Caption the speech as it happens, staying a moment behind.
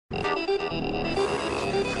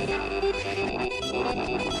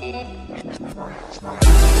It's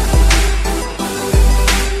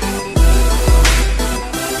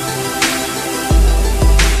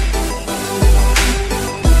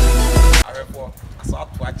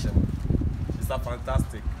a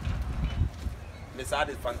fantastic. Miss had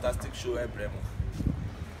a fantastic show every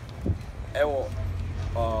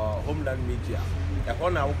Homeland Media. A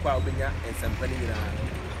honor of Quabina and some penny.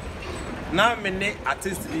 Now, many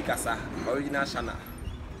artists Vicasa, original Shana.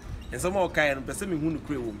 And some more kind of Pacific Moon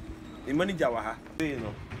Crew. In Money Jawaha, you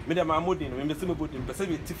know, Madame Mahmoudin, when the same put in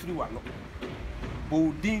Pacific Tiffany one.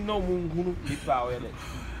 Who did no moon be power.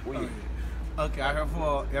 Okay, I have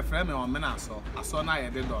for your friend Omene Aso. I saw na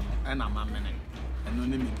yede don and I'm a man. And no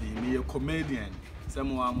name me a comedian.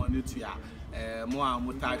 Someone money to ya. More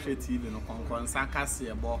Mutashe TV no concern Sankasi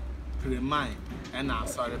about Premine and I'm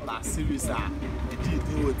sorry about series are the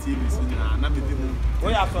GTO TV soon. I'm not the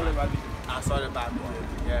we are sorry about it. I'm sorry about it.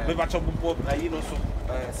 Yeah, we watch a you know, so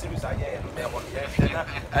series are yeah.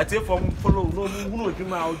 I take from follow no who do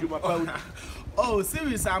my oh,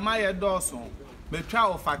 series are my Dawson. Me try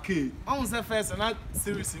of a key. On the first and that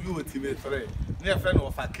series you with TV3. Near friend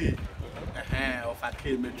of a key. Of a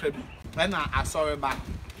key, me trebi. When I saw it back.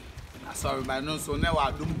 I saw it back. No, so now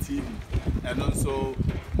I do TV. And also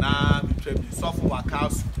now me trebi. Soft work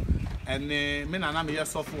house. And me na me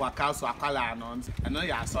soft work house. I call announce. And now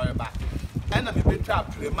I saw it back. And I me try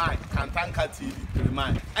play my Kantanka TV. Play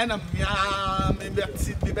my. And I me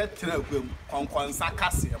be better. Con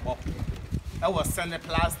sakasi about. I was sending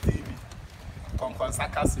plus TV.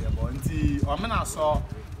 Sakasi about Omene Aso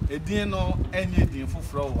edin no enye din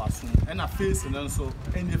foforo waso e na face no so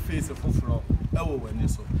enye face foforo e wo wani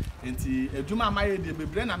so enti edwuma maye de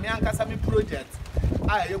bebre na me ankasa me project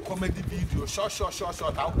a comedy video short I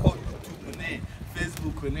call YouTube ne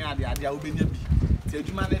Facebook ne ade obenya bi ti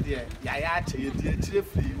edwuma ne de ya ache ye di akire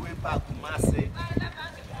free way back Kumasi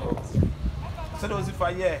so those if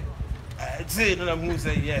I say no who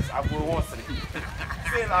say yes I go once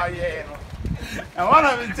say now yeah no. And one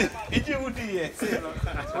of it, if you would do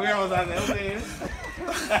where was I?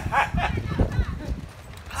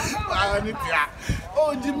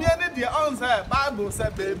 Oh, Jimmy, the answer Bible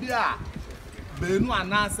said, baby, Benu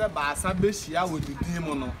and answer by Sabeshia with the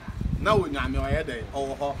demon. Now, when I'm your head,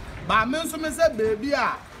 oh, but Menson said, baby,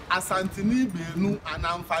 a Santini Benu and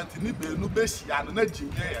I'm Fantini Benu Beshia and not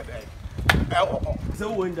Jimmy.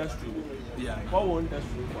 So, industry, yeah, how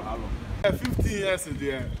industry for how long? 50 years a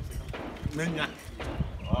year. Menya.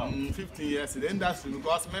 15 years in the industry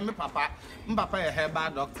because my papa a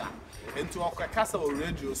herbal doctor. And to a castle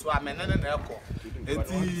radio, so I'm an echo. And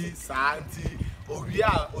Santi,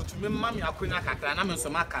 Oria, or to me, Mammy, I couldn't have a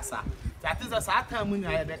some Macassa. That is a sad time when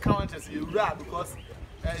I had the countess you rap because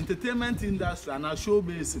entertainment industry and a show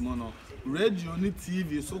base, mono. Radio ni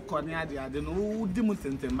TV so cornea dia de no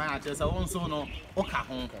dimutente ma achesa won so no oka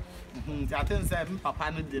ho aten say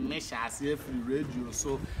papa no de mesha ase free radio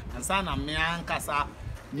so ansa na me ankasa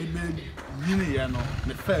me be yini ye no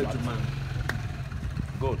me fair man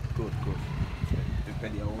good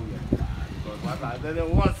depend your own because what I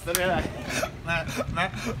don't want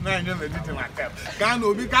na you me did my cap can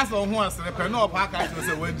obi ka so ho asere pe no pa ka so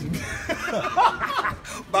say wadi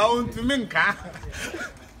ba on to me nka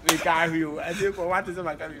we carry you. I think for what is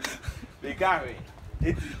my carry? We carry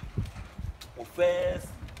it. First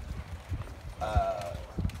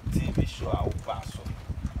TV show I will pass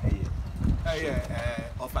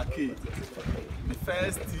of a key. The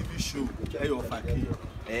first TV show of a key.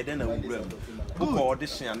 Then I will run. Who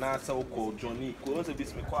audition and answer call Johnny. Cause a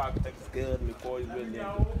bit me call text girl, me call you.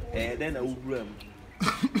 Then I will run.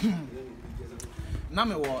 Now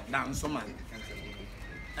me walk down so man.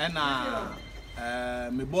 And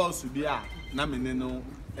my boss will be a Namino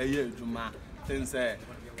a year Juma. Then say,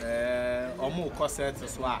 almost corset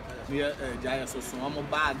as well. Near Jaya so I'm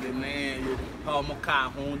bad, the name, how my car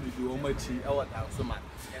home did you much or down so much.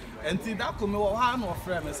 And see that come over one or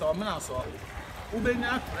friend, so I'm not so.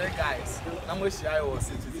 Ubenya three guys. I'm wish I was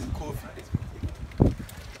sitting in coffee.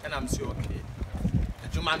 And I'm sure okay.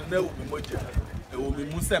 The Juman will be much. It will be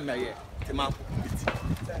Musemaye, Timam,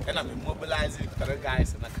 and I'm mobilizing three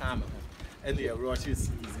guys in a camera. And the rushes is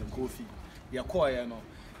in coffee. Your coy, no.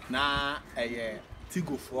 Now a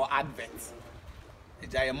Tigo for advert. A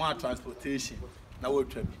giant transportation. Now we'll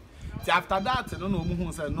trip. After that, I don't know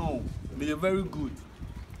who said no. Be very good.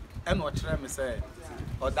 And what Trem said,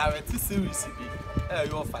 or direct series be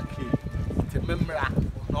your fakir. To member,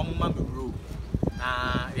 no man be rule.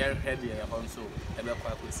 You're heady, also. Ever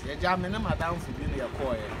quack. A jamming, madame for being your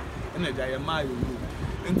coy. And a giant mile rule.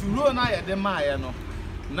 And to ruin I at the Maya, no.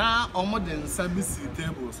 Now, almost in Sabisi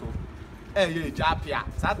table, so. Japia.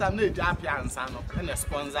 Saturday Japia and Sano, and a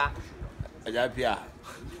sponsor. Ajapia.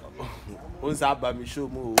 Once I buy me show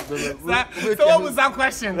more. So what was that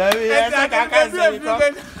question? But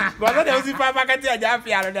that was if I back at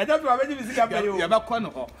Ajapia. I don't know how many music I you have corner.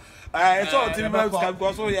 It's all TV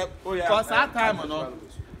because oh yeah. Because that time or no,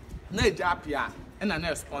 no Ajapia and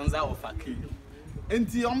a sponsor of a key.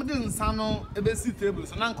 Enti omde nsano ebe si table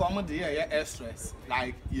so na nka omde ye extras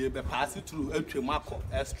like ye be pass through atwemako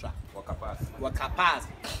extra waka pass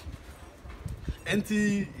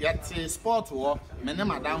enti yet sport wo me ne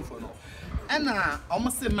madam for no ena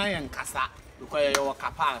omse man nkasa because ye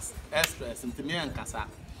waka pass extras enti me nkasa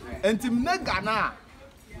enti me Ghana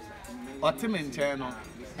otime nche no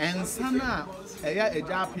ensana eya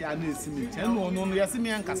Ajapia na esimi nche no ye se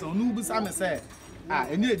me nkasa no ubusa me say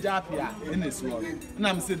any Ajapia in this world. And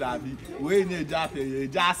I'm saying that we need Ajapia,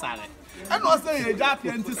 Jasare. And also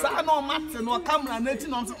Ajapia and to no matter no camera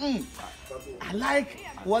nothing on. I like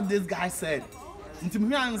what this guy said. Into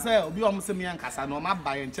me and say, be almost me and Casano, my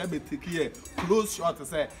buy and Chebby here, close short to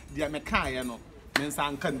say, dear Mecano. Men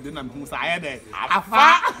sang can do them who's I had it. A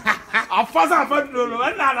father, I don't know.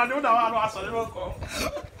 I don't know.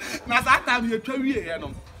 Now that time you're 12 years,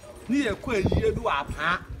 near quay, you do a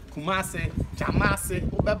pa. Kumase, Jamase,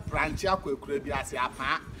 Uber branch, Yakuabiasi,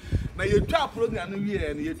 apa. Now you try program New Year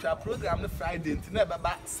and you try program the Friday, and never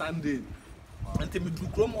back Sunday. Until we do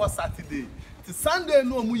Chrome or Saturday. The Sunday,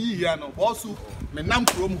 no more year, no, also, Menam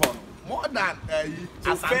Chrome Hall. More than a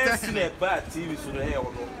first in a bad TV, so the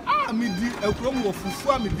hell. Ah, me a Chrome of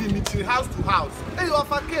Fufu, me did house to house. Hey, you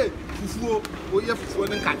have a cake, Fufu, or you have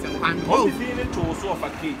to cut and oh, feeling to also of a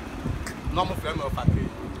cake. Normal family of a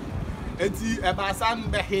cake. Eti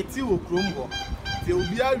ebasan be heti wo krom ho te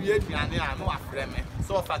obi awie aduane a no afre me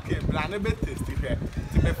so fa ke bra ne be taste hwe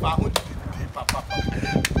ti me fa ho di papa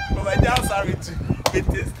no we just sorry to be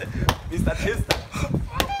taste Mr. Taster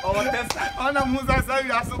our tester ona musa say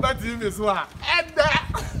you aso ba ti me so a eda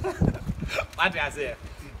what I say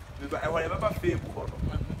I want never fail ko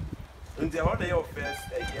no nti I want your first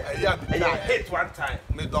yeah hit one time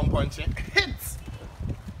me don punch hit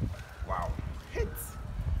wow hit.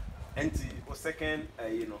 And the second,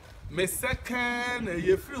 you know, my second,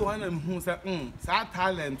 you feel one of who said, that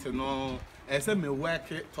talent, you know, as I may work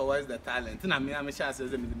towards the talent. And I mean, I'm sure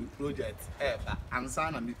says the project, and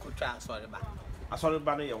son, and me could try. Sorry, but I saw the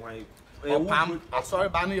banner your wife. Pam, I saw a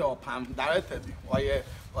banner your Pam director, or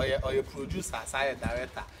your producer, side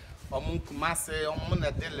director. Kumase,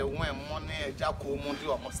 Omene Dele, when money, Jacko, Monty,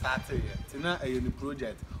 almost started. Tina, a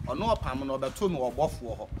project, or no Pam, or Batum, or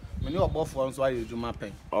Buffalo. Many or both ones why you do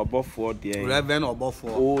mapping or both for the Reverend or both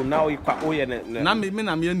for oh now you quite oh yeah now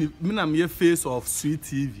I'm your face of Sweet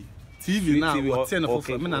TV now what 10 of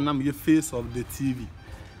I'm your face of the TV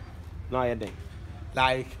now you think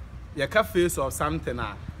like your face of something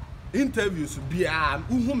interviews be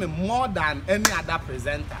more than any other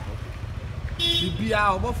presenter be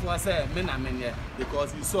both for say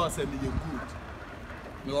because you saw say you're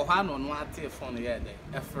good me one on one phone here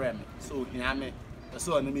a friend so hear me.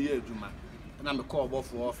 So I me adwuma na me call both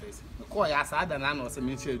for office me call ya sada na no se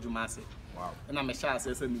me che adwuma se wow na me sha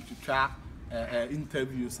se me twitwa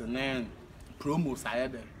interviews and then promos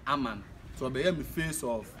ahead aman so be me face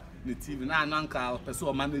of the TV na ananka person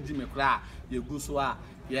o manage me kra ye gu so a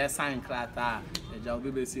ye sign krata e ja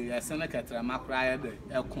obi be se ye sene ketra makra ahead e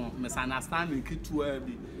kon misunderstanding kitu a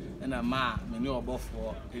bi na ma me ne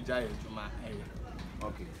obofo e ja adwuma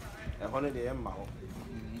okay e hono de e ma ho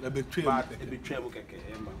betray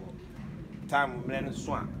time men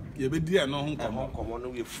so ye be di no ho komo no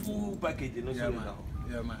we full package no so na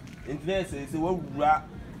yeah man internet say we wura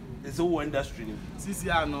is o industry ni sisi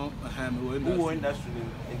ano we industry ni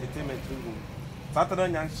entertainment room Saturday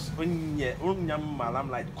nyam malam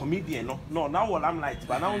light comedian no now we lamlight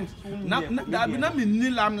but now na me ni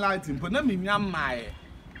lamlight mpo na me nyam mai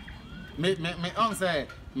me on say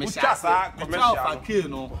me sha commercial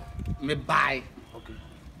no me buy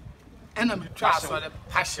and I'm try so the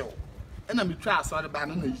partial and I'm try so the ban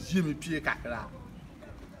na yie me pie kakra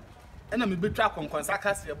and I'm be try konkonsa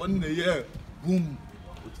se bo na ye boom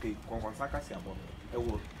okay konkonsa se abo e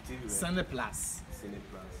wo TV Cine Plus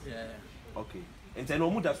yeah okay and then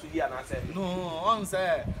no muda so here na say no on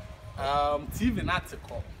say TV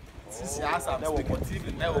article sisi asa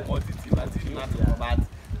TV na wo TV article but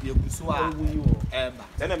ye guso eba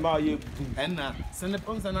then ma ye and na Cine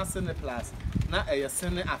Plus na e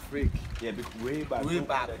Cine Afrique yeah way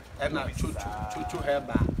back and na chuchu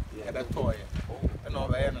heba e be toy and no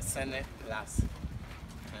be na Cine Plus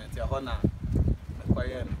and te ho na me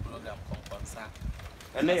kwaye program konkonsa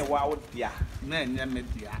and na ye wa wo dia na enya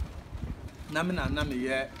media na me na me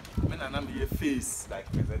ye face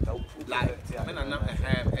like presenter like me na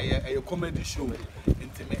a comedy show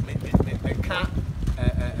into me can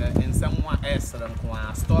in someone else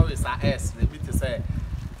stories are s they be to say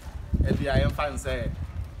if I am fan say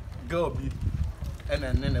girl be and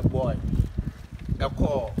then a boy a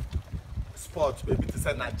call sport baby to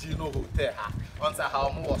say na Gino hotel once I how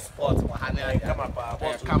more sport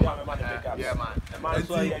come yeah man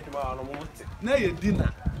na ye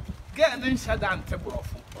dinner get in shut down table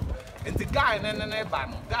and the guy and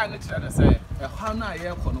ban guy and say a hana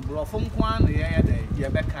ye kono bro from kwan ye dey ye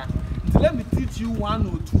beka let me teach you 1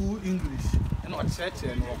 or 2 English and what church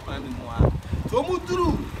and what plan mo so mu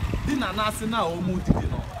duru dinner na se na o mu didi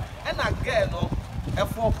no and again no a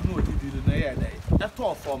fork no didi no ye dey a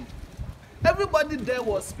top from everybody there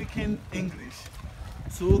was speaking English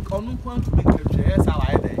so onu kwan to make the yes how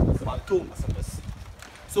I dey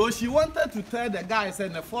so she wanted to tell the guy say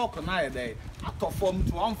the fork na ye dey out from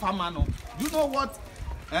to one farmer no you know what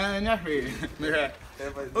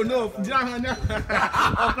oh no jana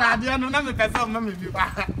o kradia no na me pesa ma me bi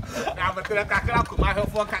ba na ba kra kakra ko ma he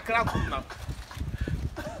for kakra ko na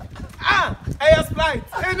I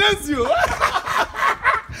Sprite Enesio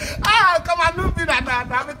come on no be that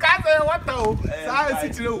because what o say si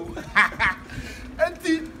tire o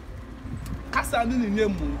enti kasa ni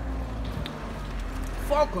nyemu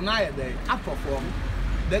fork na ye dey perform.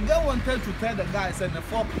 The girl wanted to tell the guy said the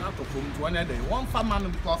fork not to come to another day. One farmer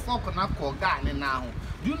because fork not call guy now.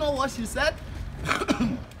 Do you know what she said?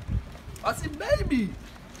 I said,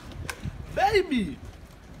 baby,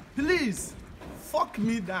 please fuck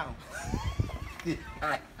me down.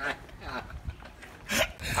 I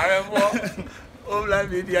remember Omene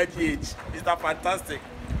Media GH. It's a fantastic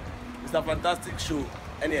show.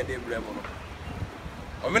 Any day bremo.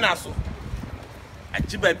 Omene Aso.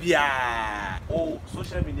 Achiba bia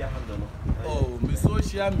social media handle no. My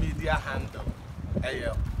social media handle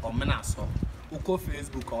Omene Aso. Uko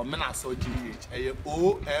Facebook Omene Aso GH.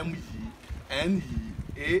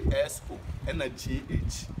 OMENEASO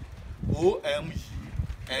GH.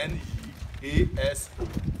 OMENEASO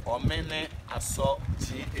Omene Aso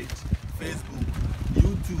GH. Facebook,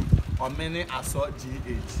 YouTube Omene Aso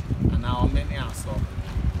GH. And now Omene Aso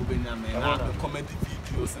the comedy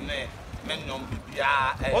videos men non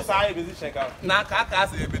bibia what's I busy check out na kaka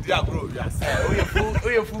say be dia grow ya say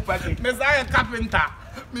we full package me say carpenter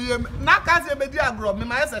me na ka say be dia grow me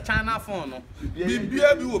my say China phone no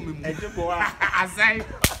bibia bi wo me mu ejebo a asai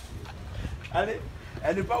ale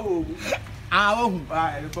pa wo ohu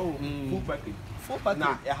ele pa wo full package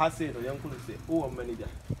na e ha say no yankulu say wo manager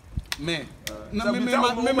me na me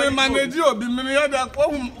manage obi me ya da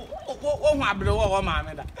ohu abre wo ma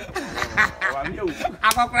me da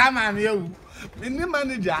akokra ma me ewu ni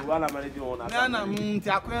manager wala manager wona na nti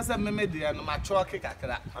akoya se me de no ma choke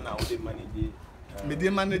kakra ana wo de manager me dey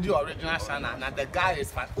manage original channel na the guy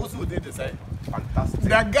is also did the say fantastic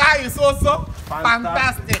the guy is also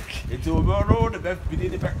fantastic it will be road the best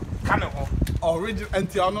video the can ho original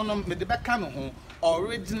anti ono no me de be can ho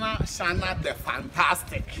original channel the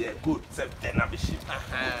fantastic yeah good self then na be ship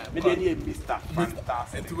me dey near Mr.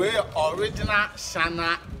 Fantastic it way original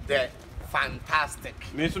channel the fantastic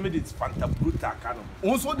me so me did fanta brutal can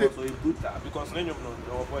also the so brutal because no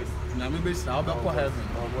voice na me be say obe ko heaven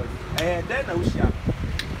voice then na ushia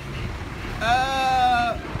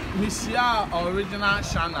me share original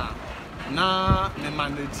channel na me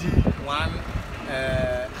manage one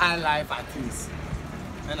high life artist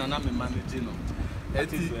and na me manage no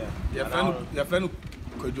eti your friend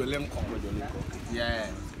Kojolenko yeah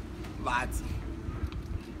but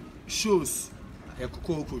shows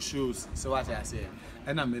Ekoko shows so what I say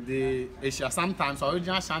and I made the sometimes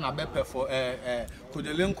original channel be for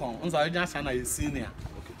Kojolenko on original channel is senior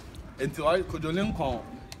until Kojolenko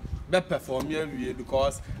be perform here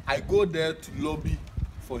because I go there to lobby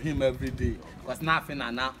for him every day because nothing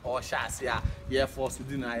na or share yeah force to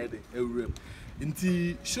deny the every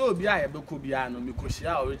nti show bia be ko bia no me ko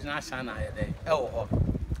share original channel here ho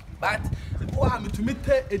but o am to meet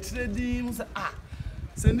a trading say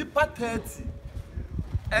say nipa 30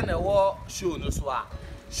 and a war show no so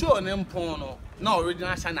show no mpon no na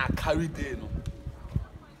original channel carry day no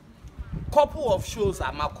couple of shows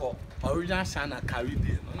amako original channel carry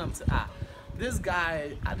day no am say this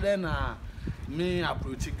guy and then me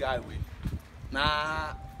approach guy we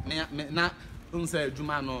na me na say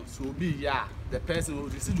juma no so be ya the person who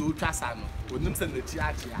see do twasa no onim say na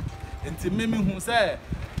chiachia enti me hu say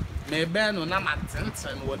me ben no na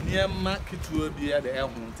matenten wo niema kituo bi e de ho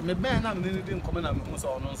enti me ben na me ni nkom na me hu say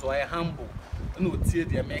ono so e humble na otie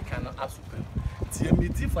de me kan asupem tie me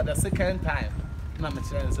for the second time na me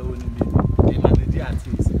kire say woni bi me manage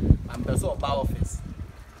artist. I'm person of office.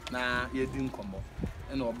 Na ye din komo.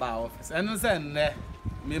 And oba office. And say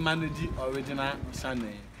me manage original channel.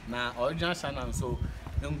 Na original channel so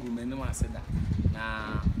ngu me no say that.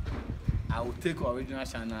 Na I will take original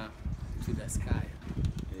channel to the sky.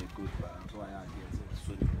 Yeah, good, but that's why I get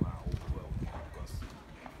so well because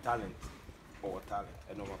talent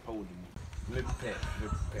and our power. Me prepare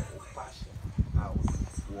passion. How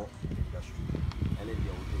work in the industry. And then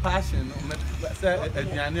you Passion, say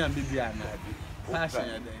aduane am bibia na.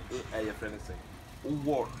 Passion your friend say.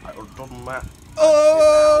 Work I don't matter.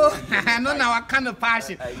 Oh, I know now what kind of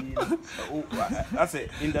passion. That's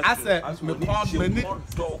it. I said me pond me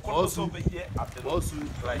also me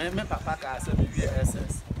papa ka say me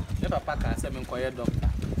SS. Me papa ka say me koye doctor.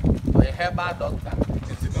 Oye herbal doctor.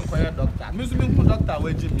 Enti me koye doctor. Me so me hu doctor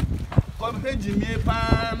we Jimmy. Come pay Jimmy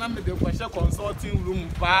pa na me dey question consulting room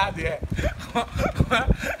pa there.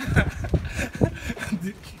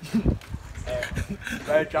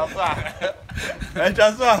 I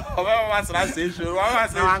just was translation. What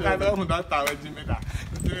was I got no doctor we Jimmy da.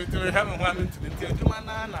 To have one to the gentleman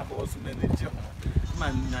na boss manage.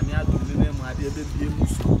 Man nyame adom ne mu ade be bie mu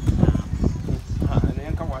school. And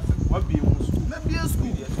then come what be mu school? Na bie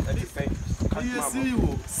school.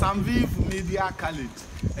 Sanviv Media College.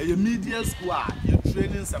 A media school, you're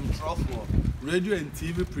training some for radio and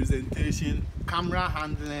TV presentation, camera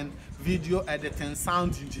handling, video editing,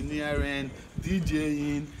 sound engineering,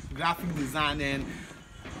 DJing, graphic designing,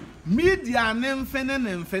 media and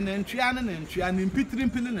trianing,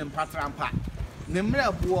 pitrin and patrampa. The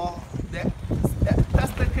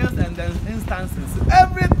testicles and the instances,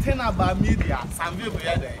 everything about media, Sanviv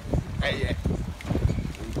yeah.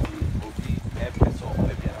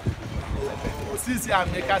 Sisi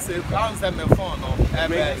America say ground say me phone no.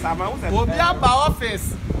 Obi aba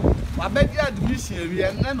office. Wa be di admission we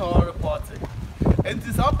en na report.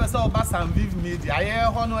 Enti say person oba Sanviv media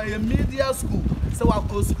aye ho no a media school. Say wa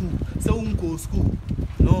go school, say unko school.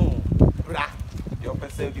 No, bra. Your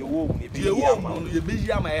person dey wo ni bi am. You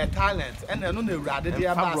be am a talent. And no na urade dey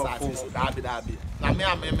aba asase so dabi. Na me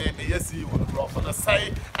yesi wo bro for the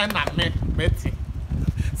say and na me meti.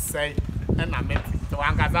 Say and na me to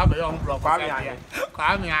angaza be on bro kwa me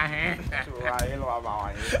ahe wa elo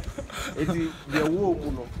aba eti the wo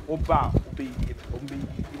mu no oba obe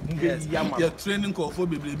yama your training call for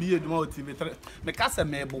bebre bi eduma TV3 me ka se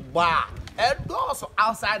me boba e do so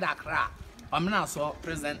outside Accra Omene Aso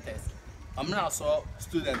presenters Omene Aso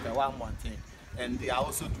student one month and they are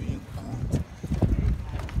also doing good.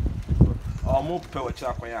 More people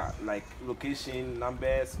like location,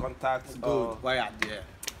 numbers, contacts. Good. Why are there?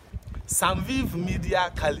 Sanviv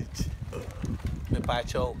Media College. Me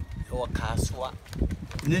pacho your Kaswa.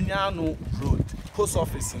 Nyanyano Road. Post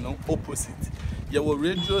office no opposite. Your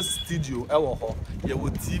radio studio ewo ho. Your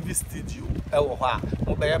TV studio ewo ho.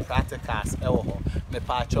 Mobile practicals ewo ho. Me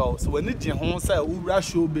pacho. So when you ho say ura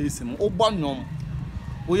show base mo obonnom.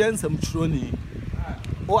 Wo yensem troni.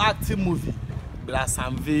 O active movie. Bla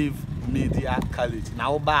Sanviv Media College.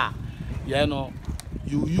 Now ba, you know,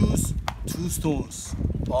 you use 2 stones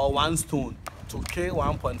or 1 stone to kill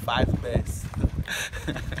 1.5 birds.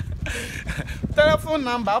 Telephone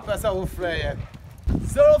number person will free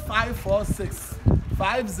 0546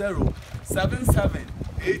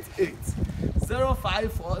 507788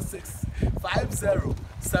 0546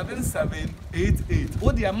 507788.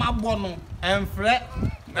 What the mabono and fret.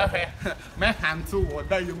 Me hantu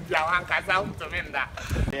woda yum bia wan kasa untominda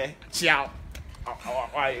chiao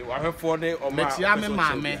wa hwefo ne o ma chia me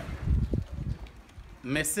mame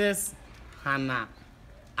Mrs. Hannah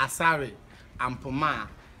Asare Ampoma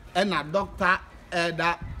na Dr.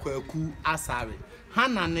 Elda Kwaku Asare.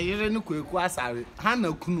 Hannah ne yere ne Kwaku Asare.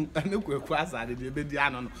 Hannah kunu ne Kwaku Asare de be di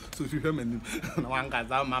ano no so hwehwe manim na wan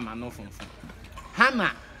kasa mama no fonfon.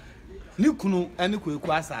 Hannah ni kunu ene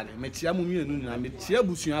Kwaku Asare mechia mu mienu nyina mechia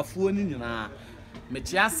busuafo ni nyina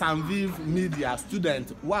mechia Sanviv Media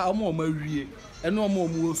student wa omo mawie ene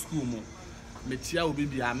omo school mu mechia obi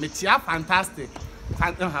bia mechia fantastic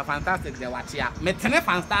de wachia metene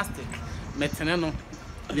fantastic metene no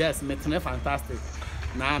yes metene fantastic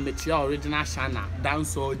na mechia original shana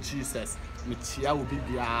dance all Jesus mechia obi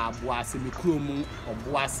bia boase mekromu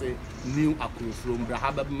oboase new akurofrom bra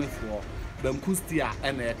hababmefo Bankustia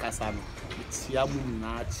and a Casano.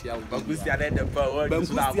 Chiamuna, Chia, Bankustia, and the power.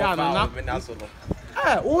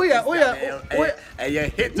 Oh, yeah,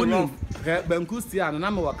 hit to know Bankustia and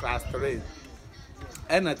number of class 3.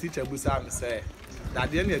 And a teacher Busam say that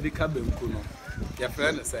the end of the cabin kuno. Your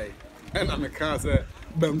friend say, and I'm a cancer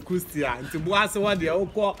Bankustia, and to Boassa, what the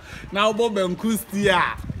old now Bob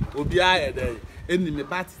Bankustia will be a day. eni me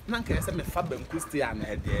but na nka say me fa banku stia na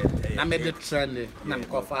na me de trend na me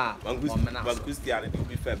kofa Omene banku stia na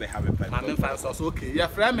be fair be have a ma me fa so okay your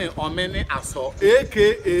friend me Omene Aso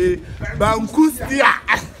aka banku stia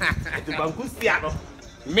the banku stia no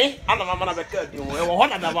me ana mama na be ka di wo e wo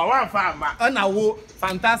na da ba wan fa ma ana wo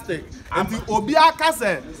fantastic enti obi aka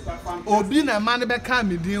say obi na ma ne be ka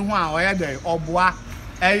me din ho a oye dey oboa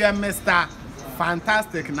eye Mr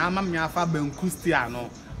Fantastic na ama me afa banku stia no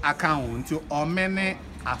account nti Omene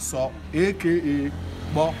Aso aka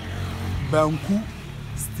bo banku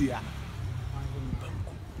stia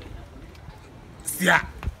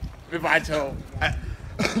me ba cho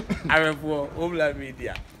I for Omene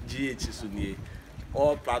Media GH Sunie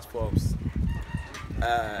all platforms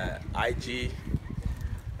IG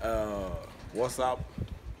WhatsApp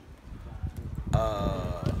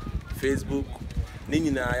Facebook ni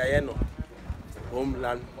nyina ya no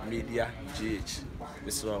Omene Media GH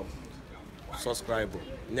so subscribe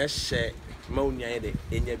na share ma unya de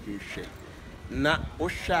enya bi hwe na o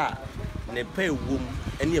hwa ne pa ewom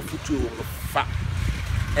ene afutuo fa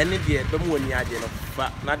ene de be mo ni ade no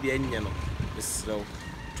fa na de enya no so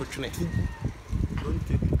twetwene don't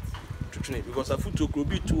take it twetwene because afutuo kro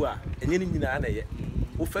bi tu a enye ni nyina na ye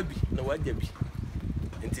wo fa bi na waja bi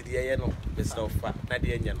enti de ye no be so fa na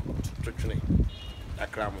de enya no twetwene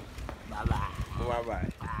akramo bye bye bye.